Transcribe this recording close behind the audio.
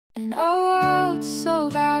In a world so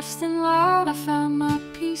vast and loud, I found my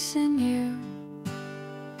peace in you.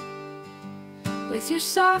 With your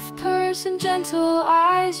soft purrs and gentle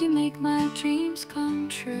eyes, you make my dreams come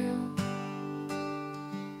true.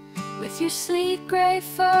 With your sleek gray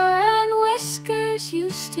fur and whiskers, you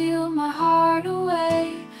steal my heart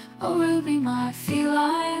away. Oh Ruby, my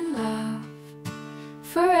feline love,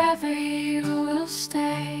 forever you will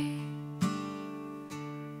stay.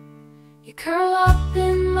 You curl up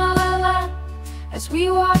in my lap as we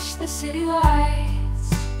watch the city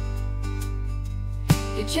lights.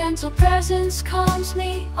 Your gentle presence calms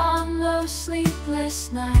me on those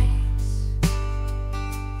sleepless nights.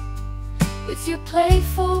 With your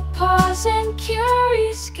playful paws and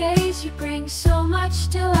curious gaze, you bring so much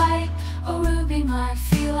delight. Oh Ruby, my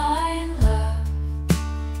feline love,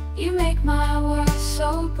 you make my world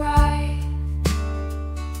so bright.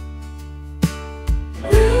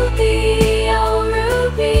 Ruby, oh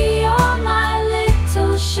Ruby, you're my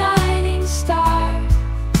little shining star.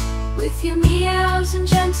 With your meows and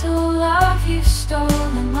gentle love, you've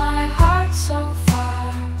stolen my heart so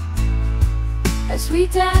far. As we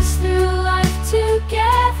dance through life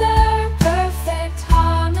together, perfect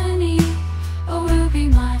harmony. Oh Ruby,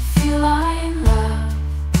 my feline love,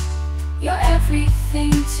 you're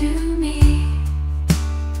everything to me.